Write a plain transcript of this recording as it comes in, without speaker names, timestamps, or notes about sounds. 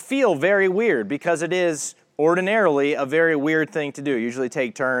feel very weird because it is ordinarily a very weird thing to do. Usually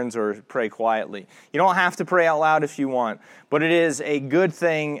take turns or pray quietly. You don't have to pray out loud if you want, but it is a good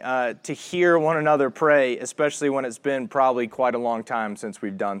thing to hear one another pray, especially when it's been probably quite a long time since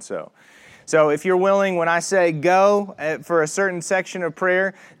we've done so. So if you're willing, when I say go for a certain section of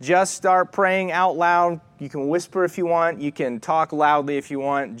prayer, just start praying out loud. You can whisper if you want. You can talk loudly if you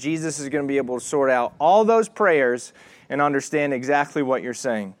want. Jesus is going to be able to sort out all those prayers and understand exactly what you're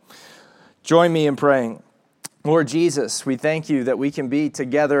saying. Join me in praying. Lord Jesus, we thank you that we can be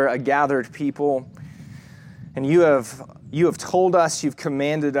together, a gathered people. And you have told us, you've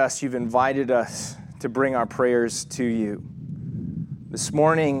commanded us, you've invited us to bring our prayers to you. This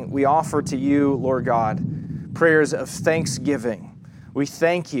morning, we offer to you, Lord God, prayers of thanksgiving. We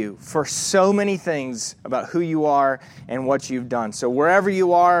thank you for so many things about who you are and what you've done. So wherever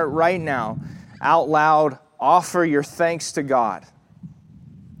you are right now, out loud, offer your thanks to God.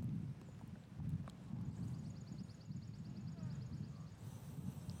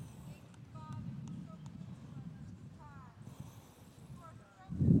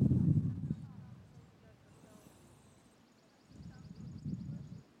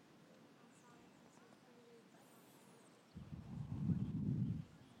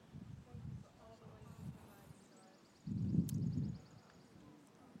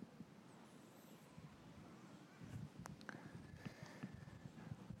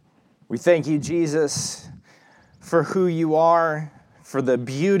 We thank you, Jesus, for who you are, for the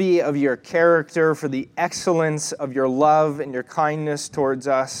beauty of your character, for the excellence of your love and your kindness towards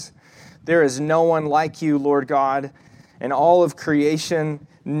us. There is no one like you, Lord God, and all of creation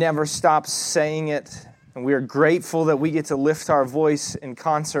never stops saying it. And we are grateful that we get to lift our voice in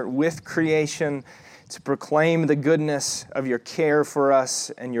concert with creation to proclaim the goodness of your care for us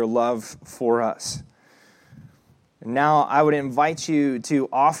and your love for us. And now I would invite you to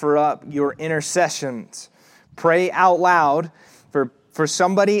offer up your intercessions. Pray out loud for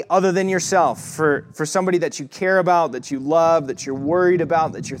somebody other than yourself, for somebody that you care about, that you love, that you're worried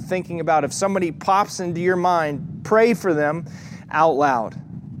about, that you're thinking about. If somebody pops into your mind, pray for them out loud.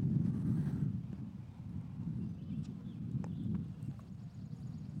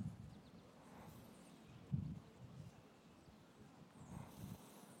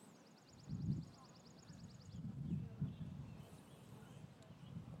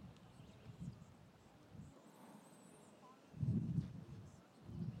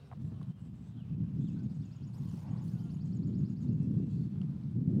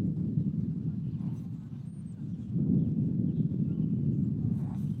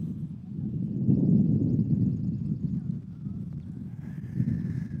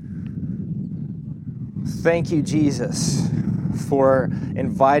 Thank you, Jesus, for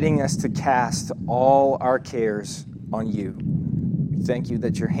inviting us to cast all our cares on you. We thank you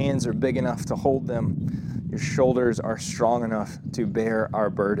that your hands are big enough to hold them. Your shoulders are strong enough to bear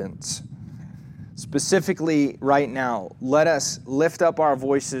our burdens. Specifically right now, let us lift up our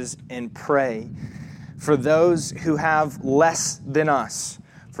voices and pray for those who have less than us,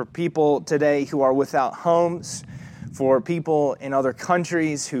 for people today who are without homes, for people in other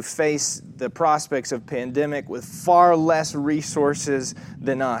countries who face the prospects of pandemic with far less resources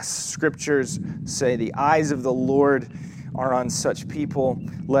than us. Scriptures say the eyes of the Lord are on such people.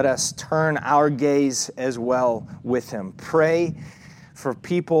 Let us turn our gaze as well with him. Pray for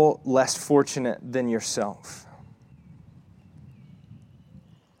people less fortunate than yourself.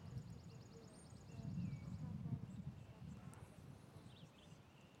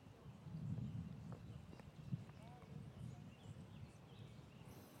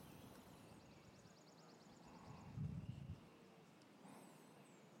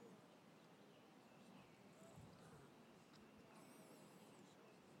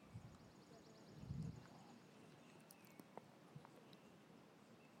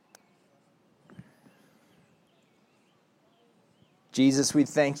 Jesus, we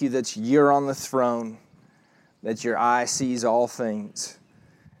thank you that you're on the throne, that your eye sees all things,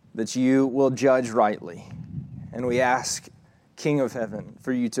 that you will judge rightly. And we ask, King of Heaven,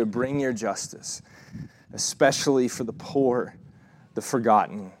 for you to bring your justice, especially for the poor, the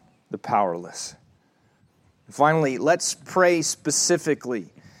forgotten, the powerless. And finally, let's pray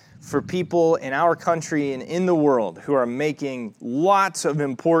specifically for people in our country and in the world who are making lots of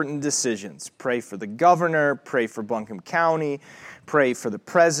important decisions. Pray for the governor, pray for Buncombe County, pray for the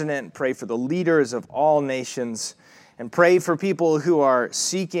president, pray for the leaders of all nations, and pray for people who are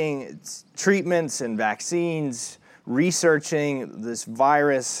seeking treatments and vaccines, researching this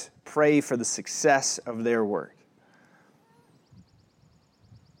virus. Pray for the success of their work.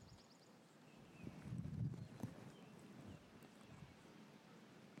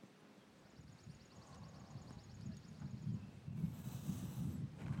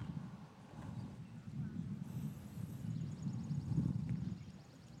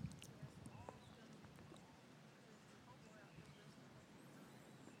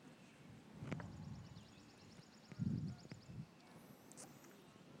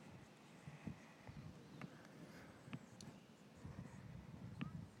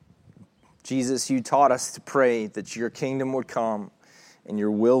 Jesus, you taught us to pray that your kingdom would come and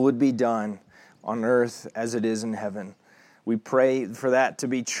your will would be done on earth as it is in heaven. We pray for that to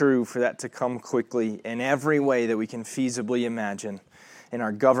be true, for that to come quickly in every way that we can feasibly imagine, in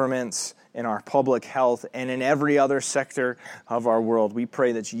our governments, in our public health, and in every other sector of our world. We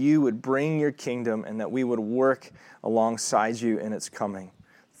pray that you would bring your kingdom and that we would work alongside you in its coming.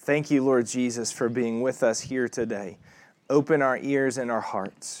 Thank you, Lord Jesus, for being with us here today. Open our ears and our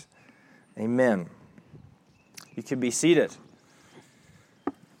hearts. Amen. You can be seated.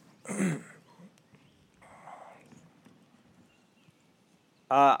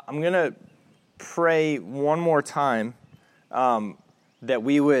 I'm going to pray one more time that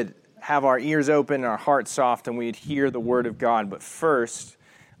we would have our ears open and our hearts soft and we'd hear the word of God. But first,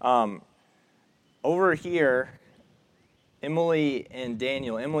 over here, Emily and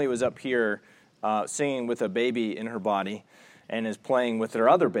Daniel. Emily was up here singing with a baby in her body and is playing with her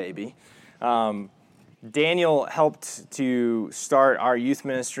other baby. Daniel helped to start our youth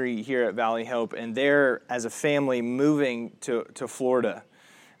ministry here at Valley Hope, and they're, as a family, moving to Florida.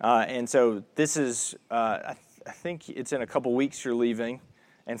 And so this is, I think it's in a couple weeks you're leaving.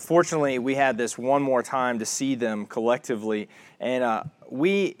 And fortunately, we had this one more time to see them collectively. And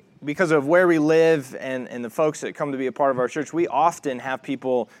we, because of where we live and the folks that come to be a part of our church, we often have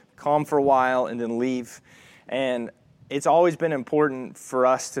people come for a while and then leave. And it's always been important for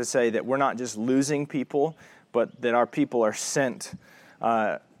us to say that we're not just losing people, but that our people are sent.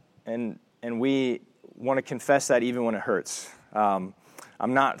 And we want to confess that even when it hurts. I'm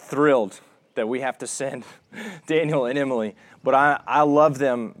not thrilled that we have to send Daniel and Emily, but I love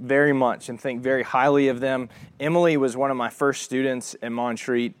them very much and think very highly of them. Emily was one of my first students at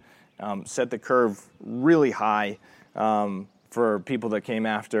Montreat, set the curve really high for people that came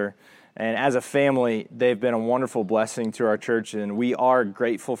after. And as a family, they've been a wonderful blessing to our church, and we are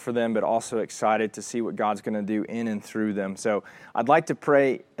grateful for them, but also excited to see what God's going to do in and through them. So I'd like to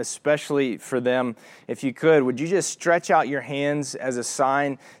pray especially for them. If you could, would you just stretch out your hands as a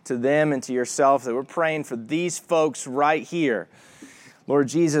sign to them and to yourself that we're praying for these folks right here. Lord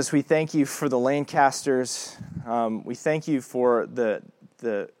Jesus, we thank you for the Lancasters. We thank you for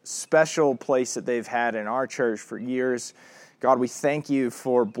the special place that they've had in our church for years. God, we thank you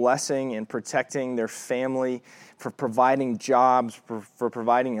for blessing and protecting their family, for providing jobs, for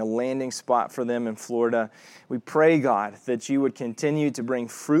providing a landing spot for them in Florida. We pray, God, that you would continue to bring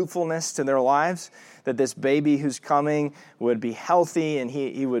fruitfulness to their lives, that this baby who's coming would be healthy and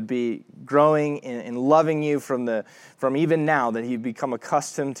he would be growing and loving you from even now, that he'd become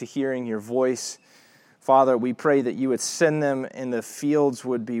accustomed to hearing your voice. Father, we pray that you would send them and the fields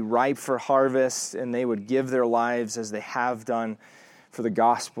would be ripe for harvest and they would give their lives as they have done for the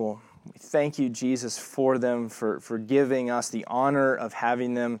gospel. We thank you, Jesus, for them, for giving us the honor of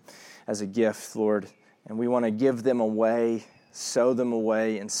having them as a gift, Lord. And we want to give them away, sow them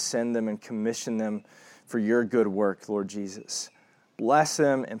away, and send them and commission them for your good work, Lord Jesus. Bless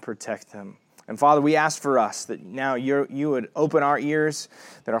them and protect them. And Father, we ask for us that now you would open our ears,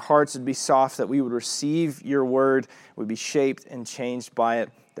 that our hearts would be soft, that we would receive your word, would be shaped and changed by it,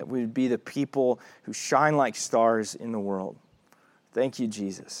 that we would be the people who shine like stars in the world. Thank you,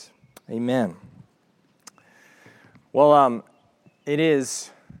 Jesus. Amen. Well, it is,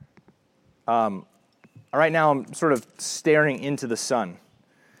 right now I'm sort of staring into the sun.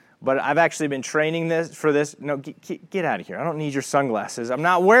 But I've actually been training for this. No, get out of here. I don't need your sunglasses. I'm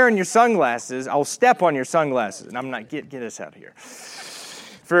not wearing your sunglasses. I'll step on your sunglasses. And I'm not, get us out of here.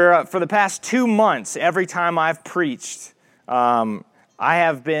 For the past 2 months, every time I've preached, I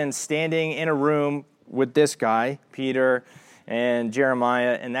have been standing in a room with this guy, Peter, and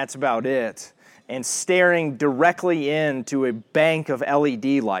Jeremiah, and that's about it, and staring directly into a bank of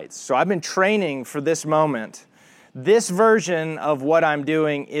LED lights. So I've been training for this moment. This version of what I'm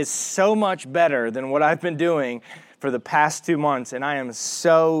doing is so much better than what I've been doing for the past 2 months, and I am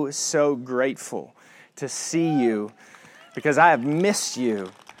so, so grateful to see you because I have missed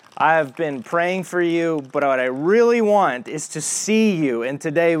you. I have been praying for you, but what I really want is to see you, and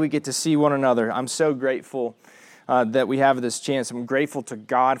today we get to see one another. I'm so grateful that we have this chance. I'm grateful to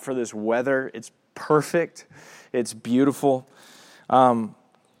God for this weather. It's perfect. It's beautiful.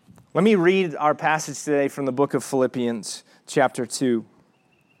 Let me read our passage today from the book of Philippians, chapter 2.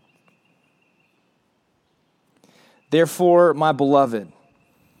 Therefore, my beloved,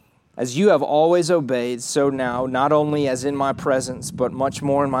 as you have always obeyed, so now, not only as in my presence, but much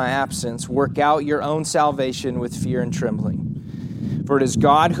more in my absence, work out your own salvation with fear and trembling. For it is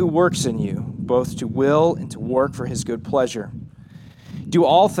God who works in you, both to will and to work for his good pleasure. Do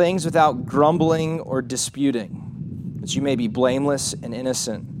all things without grumbling or disputing, that you may be blameless and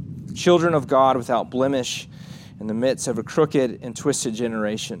innocent, children of God without blemish in the midst of a crooked and twisted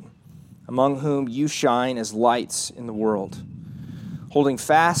generation, among whom you shine as lights in the world, holding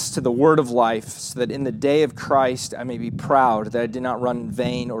fast to the word of life, so that in the day of Christ I may be proud that I did not run in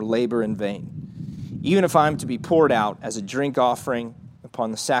vain or labor in vain, even if I am to be poured out as a drink offering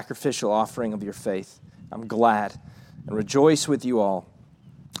upon the sacrificial offering of your faith. I'm glad and rejoice with you all.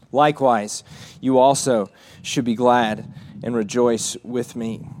 Likewise, you also should be glad and rejoice with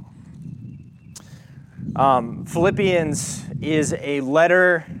me. Philippians is a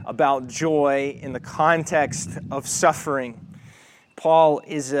letter about joy in the context of suffering. Paul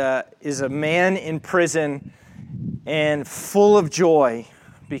is a man in prison and full of joy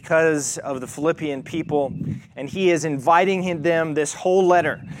because of the Philippian people, and he is inviting them, this whole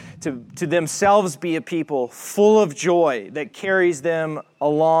letter, to themselves be a people full of joy that carries them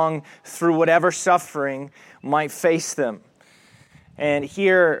along through whatever suffering might face them. And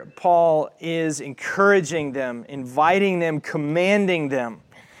here Paul is encouraging them, inviting them, commanding them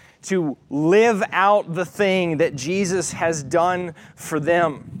to live out the thing that Jesus has done for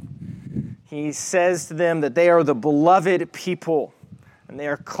them. He says to them that they are the beloved people, and they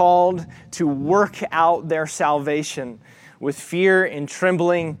are called to work out their salvation with fear and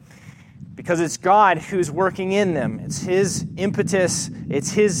trembling, because it's God who's working in them. It's His impetus,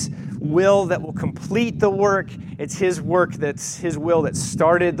 it's His will that will complete the work. It's His work, that's His will that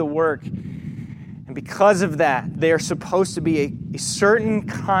started the work. And because of that, they are supposed to be a certain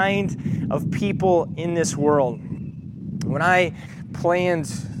kind of people in this world. When I planned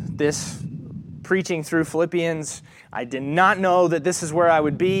this preaching through Philippians, I did not know that this is where I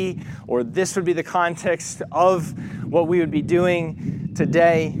would be, or this would be the context of what we would be doing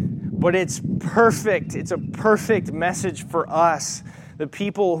today. But it's perfect. It's a perfect message for us, the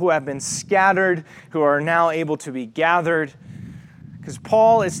people who have been scattered, who are now able to be gathered. Because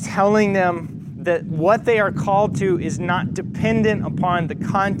Paul is telling them that what they are called to is not dependent upon the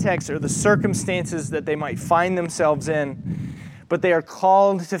context or the circumstances that they might find themselves in, but they are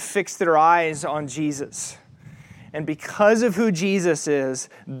called to fix their eyes on Jesus. And because of who Jesus is,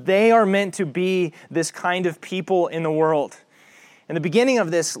 they are meant to be this kind of people in the world. In the beginning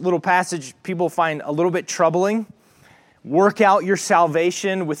of this little passage, people find a little bit troubling. Work out your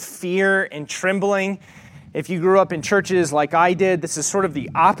salvation with fear and trembling. If you grew up in churches like I did, this is sort of the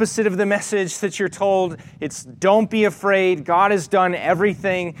opposite of the message that you're told. It's don't be afraid. God has done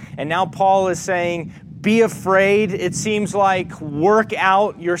everything. And now Paul is saying, be afraid. It seems like work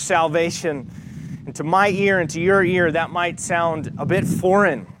out your salvation. And to my ear and to your ear, that might sound a bit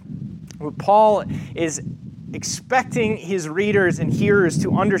foreign. But Paul is expecting his readers and hearers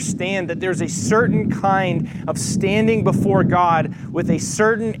to understand that there's a certain kind of standing before God with a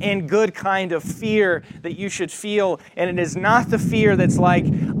certain and good kind of fear that you should feel. And it is not the fear that's like,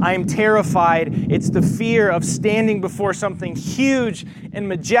 I'm terrified. It's the fear of standing before something huge and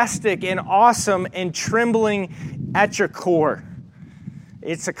majestic and awesome and trembling at your core.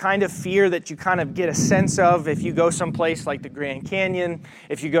 It's a kind of fear that you kind of get a sense of if you go someplace like the Grand Canyon,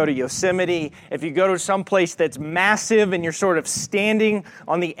 if you go to Yosemite, if you go to someplace that's massive and you're sort of standing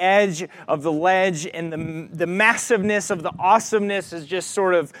on the edge of the ledge and the massiveness of the awesomeness is just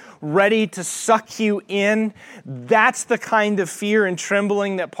sort of ready to suck you in. That's the kind of fear and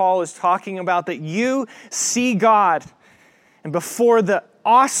trembling that Paul is talking about, that you see God, and before the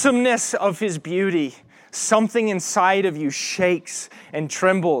awesomeness of His beauty, something inside of you shakes and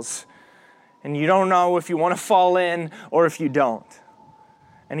trembles, and you don't know if you want to fall in or if you don't.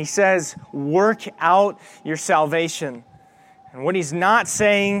 And he says, work out your salvation. And what he's not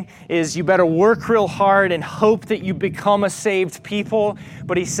saying is you better work real hard and hope that you become a saved people,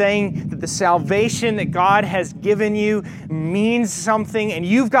 but he's saying that the salvation that God has given you means something, and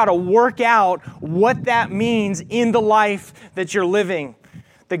you've got to work out what that means in the life that you're living.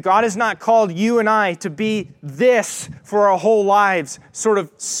 That God has not called you and I to be this for our whole lives, sort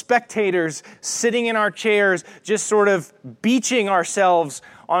of spectators sitting in our chairs, just sort of beaching ourselves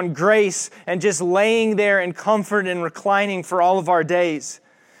on grace and just laying there in comfort and reclining for all of our days.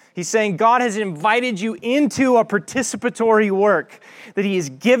 He's saying God has invited you into a participatory work, that He has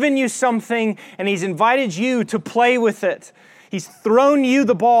given you something and He's invited you to play with it. He's thrown you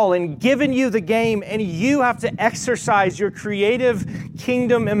the ball and given you the game, and you have to exercise your creative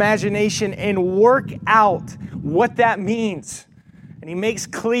kingdom imagination and work out what that means. And he makes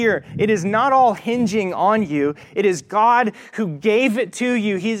clear it is not all hinging on you. It is God who gave it to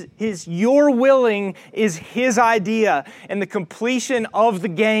you. Your willing is His idea, and the completion of the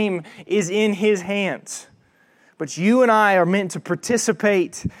game is in His hands. But you and I are meant to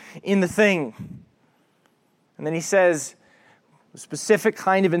participate in the thing. And then he says, The specific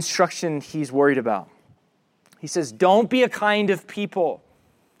kind of instruction he's worried about. He says, don't be a kind of people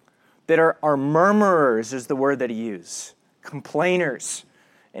that are murmurers, is the word that he used, complainers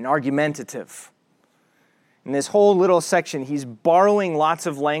and argumentative. In this whole little section, he's borrowing lots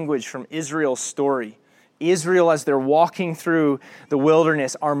of language from Israel's story. Israel, as they're walking through the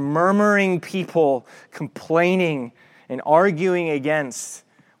wilderness, are murmuring people, complaining and arguing against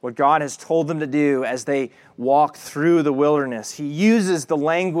what God has told them to do as they walk through the wilderness. He uses the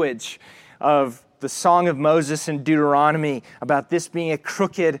language of the Song of Moses in Deuteronomy about this being a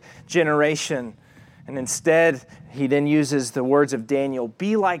crooked generation. And instead, he then uses the words of Daniel,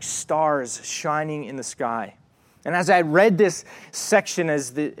 be like stars shining in the sky. And as I read this section,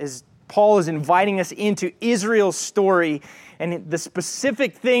 as Paul is inviting us into Israel's story and the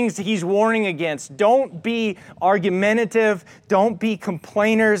specific things he's warning against, don't be argumentative, don't be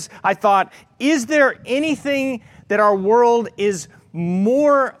complainers. I thought, is there anything that our world is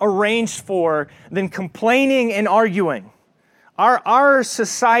more arranged for than complaining and arguing? Our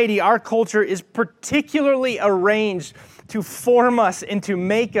society, our culture is particularly arranged to form us and to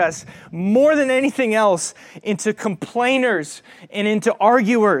make us, more than anything else, into complainers and into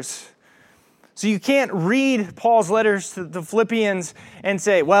arguers. So you can't read Paul's letters to the Philippians and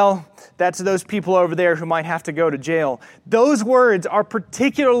say, well, that's those people over there who might have to go to jail. Those words are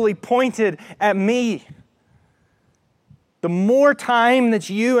particularly pointed at me. The more time that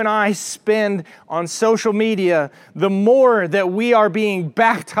you and I spend on social media, the more that we are being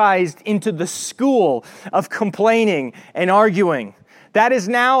baptized into the school of complaining and arguing. That is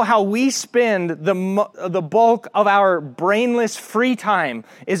now how we spend the bulk of our brainless free time,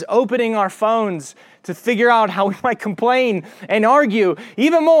 is opening our phones to figure out how we might complain and argue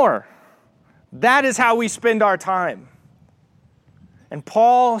even more. That is how we spend our time. And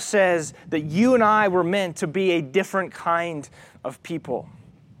Paul says that you and I were meant to be a different kind of people.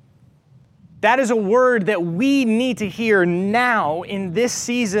 That is a word that we need to hear now in this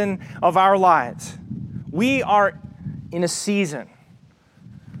season of our lives. We are in a season.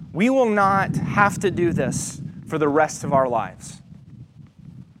 We will not have to do this for the rest of our lives.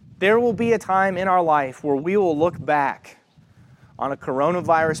 There will be a time in our life where we will look back on a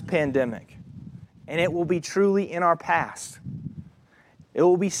coronavirus pandemic, and it will be truly in our past. It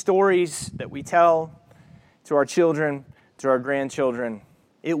will be stories that we tell to our children, to our grandchildren.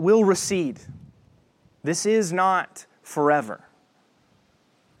 It will recede. This is not forever.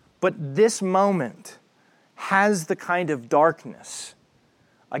 But this moment has the kind of darkness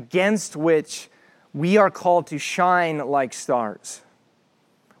against which we are called to shine like stars.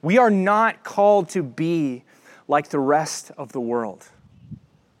 We are not called to be like the rest of the world.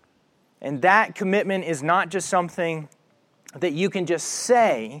 And that commitment is not just something that you can just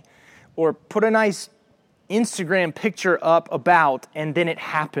say or put a nice Instagram picture up about and then it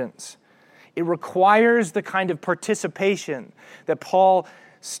happens. It requires the kind of participation that Paul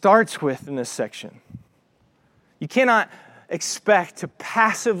starts with in this section. You cannot expect to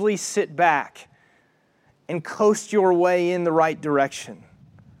passively sit back and coast your way in the right direction.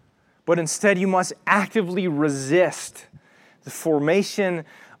 But instead, you must actively resist the formation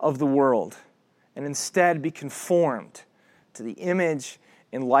of the world and instead be conformed to the image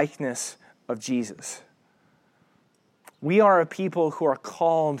and likeness of Jesus. We are a people who are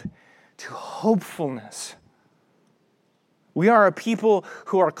called to hopefulness. We are a people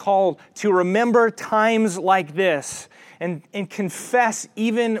who are called to remember times like this and confess,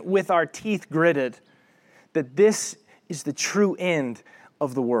 even with our teeth gritted, that this is the true end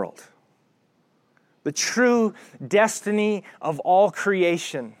of the world. The true destiny of all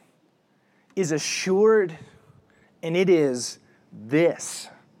creation is assured, and it is this.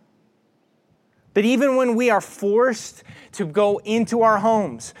 That even when we are forced to go into our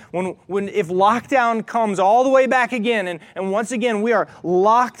homes, if lockdown comes all the way back again, and once again we are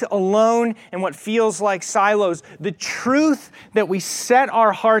locked alone in what feels like silos, the truth that we set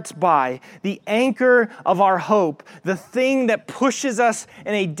our hearts by, the anchor of our hope, the thing that pushes us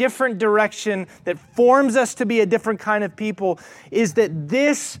in a different direction, that forms us to be a different kind of people, is that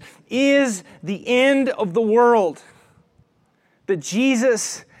this is the end of the world. That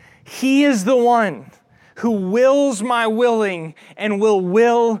Jesus, He is the one who wills my willing and will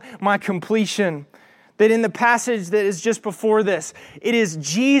will my completion. That in the passage that is just before this, it is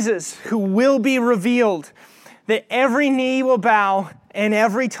Jesus who will be revealed. That every knee will bow and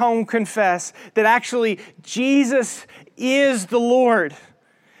every tongue confess that actually Jesus is the Lord.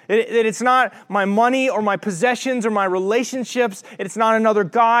 That it's not my money or my possessions or my relationships. It's not another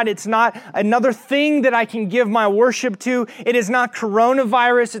God. It's not another thing that I can give my worship to. It is not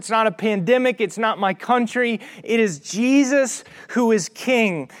coronavirus. It's not a pandemic. It's not my country. It is Jesus who is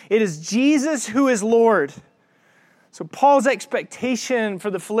King. It is Jesus who is Lord. So Paul's expectation for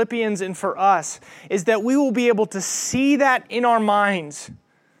the Philippians and for us is that we will be able to see that in our minds,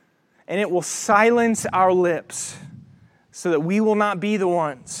 and it will silence our lips, so that we will not be the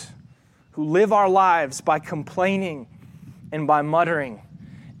ones who live our lives by complaining and by muttering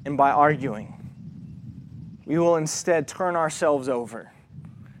and by arguing. We will instead turn ourselves over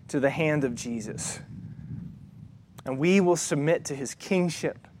to the hand of Jesus. And we will submit to His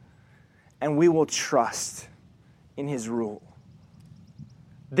kingship, and we will trust in His rule.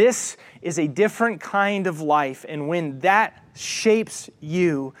 This is a different kind of life, and when that shapes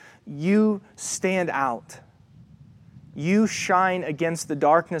you, you stand out. You shine against the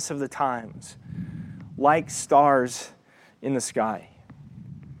darkness of the times like stars in the sky.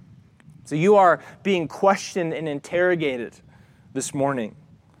 So you are being questioned and interrogated this morning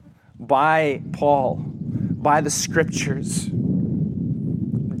by Paul, by the Scriptures.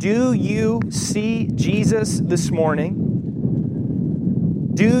 Do you see Jesus this morning?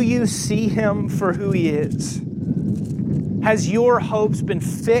 Do you see Him for who He is? Has your hopes been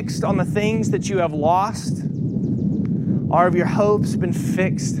fixed on the things that you have lost? Or have your hopes been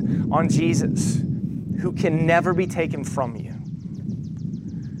fixed on Jesus, who can never be taken from you?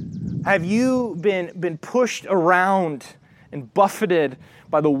 Have you been pushed around and buffeted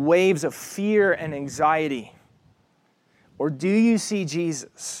by the waves of fear and anxiety? Or do you see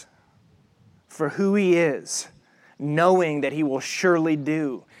Jesus for who He is, knowing that He will surely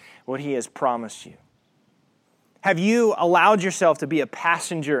do what He has promised you? Have you allowed yourself to be a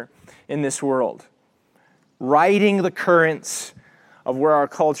passenger in this world, riding the currents of where our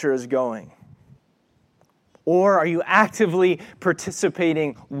culture is going? Or are you actively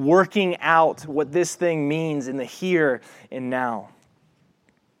participating, working out what this thing means in the here and now?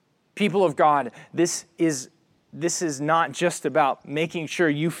 People of God, this is not just about making sure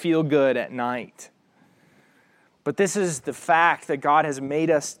you feel good at night. But this is the fact that God has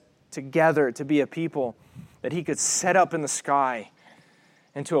made us together to be a people that He could set up in the sky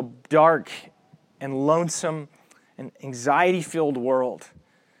into a dark and lonesome and anxiety-filled world.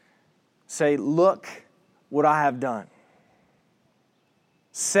 Say, look what I have done.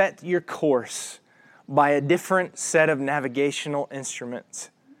 Set your course by a different set of navigational instruments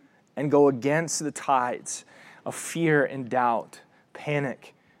and go against the tides of fear and doubt,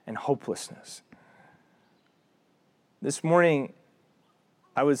 panic and hopelessness. This morning,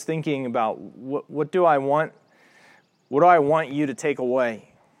 I was thinking about what do I want you to take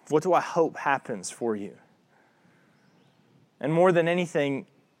away? What do I hope happens for you? And more than anything,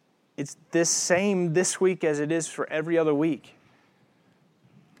 it's this same this week as it is for every other week.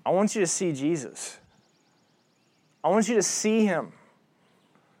 I want you to see Jesus. I want you to see Him.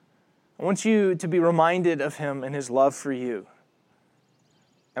 I want you to be reminded of Him and His love for you.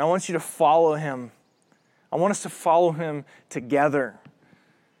 And I want you to follow Him. I want us to follow Him together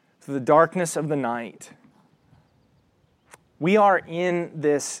through the darkness of the night. We are in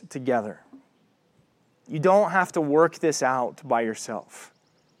this together. You don't have to work this out by yourself.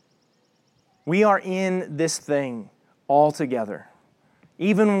 We are in this thing all together.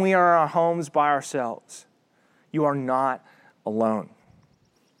 Even when we are in our homes by ourselves, you are not alone.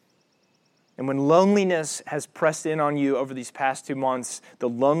 And when loneliness has pressed in on you over these past 2 months, the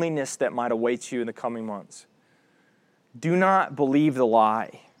loneliness that might await you in the coming months, do not believe the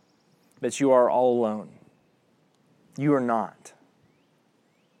lie that you are all alone. You are not.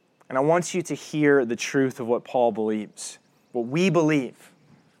 And I want you to hear the truth of what Paul believes, what we believe,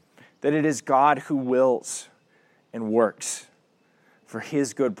 that it is God who wills and works for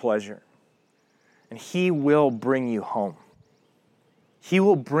His good pleasure. And He will bring you home. He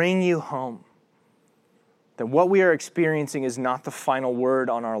will bring you home. That what we are experiencing is not the final word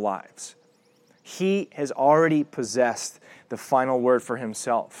on our lives. He has already possessed the final word for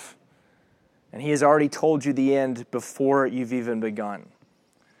Himself. And He has already told you the end before you've even begun.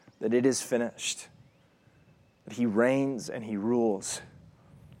 That it is finished. That He reigns and He rules.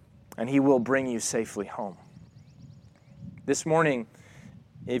 And He will bring you safely home. This morning,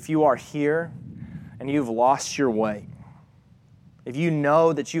 if you are here and you've lost your way, if you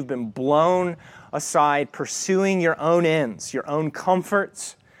know that you've been blown aside pursuing your own ends, your own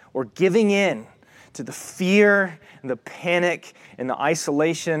comforts, or giving in to the fear and the panic and the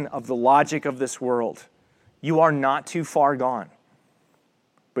isolation of the logic of this world, you are not too far gone.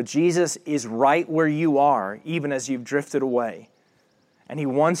 But Jesus is right where you are, even as you've drifted away. And He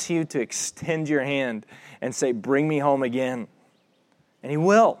wants you to extend your hand and say, bring me home again. And He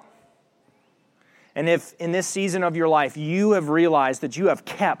will. And if in this season of your life you have realized that you have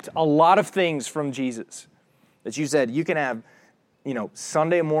kept a lot of things from Jesus, that you said you can have,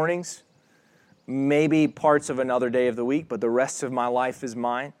 Sunday mornings, maybe parts of another day of the week, but the rest of my life is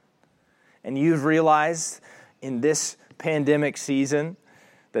mine. And you've realized in this pandemic season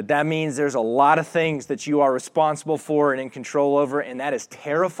that means there's a lot of things that you are responsible for and in control over, and that is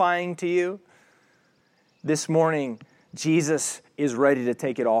terrifying to you. This morning, Jesus is ready to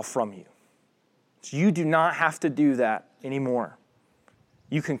take it all from you. So you do not have to do that anymore.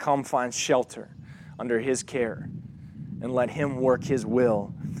 You can come find shelter under His care and let Him work His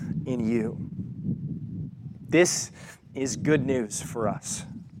will in you. This is good news for us.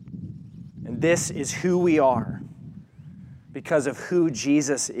 And this is who we are because of who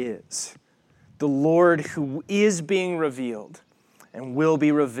Jesus is. The Lord who is being revealed and will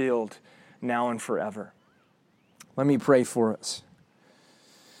be revealed now and forever. Let me pray for us.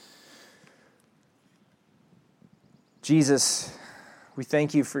 Jesus, we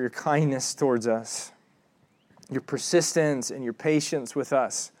thank You for Your kindness towards us, Your persistence and Your patience with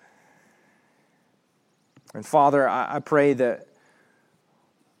us. And Father, I pray that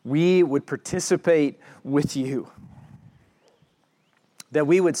we would participate with You, that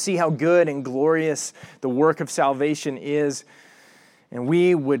we would see how good and glorious the work of salvation is, and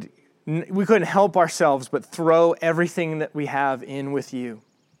we couldn't help ourselves but throw everything that we have in with You.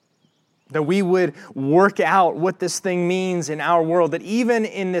 That we would work out what this thing means in our world. That even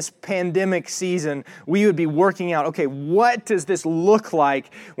in this pandemic season, we would be working out, okay, what does this look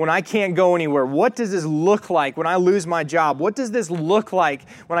like when I can't go anywhere? What does this look like when I lose my job? What does this look like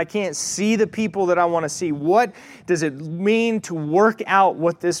when I can't see the people that I want to see? What does it mean to work out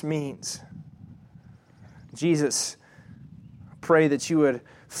what this means? Jesus, I pray that You would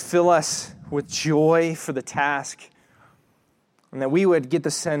fill us with joy for the task, and that we would get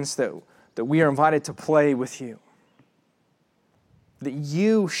the sense that we are invited to play with You. That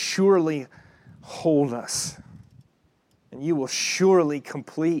You surely hold us. And You will surely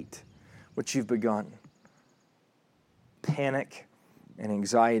complete what You've begun. Panic and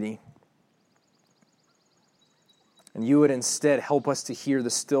anxiety. And You would instead help us to hear the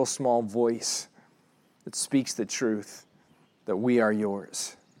still small voice that speaks the truth that we are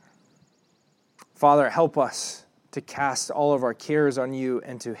Yours. Father, help us to cast all of our cares on You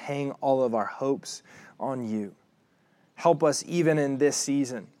and to hang all of our hopes on You. Help us even in this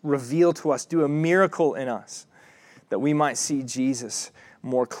season. Reveal to us, do a miracle in us that we might see Jesus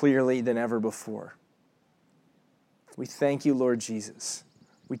more clearly than ever before. We thank You, Lord Jesus.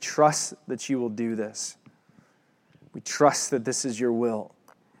 We trust that You will do this. We trust that this is Your will.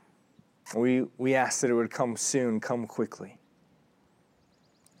 We ask that it would come soon, come quickly.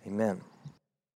 Amen.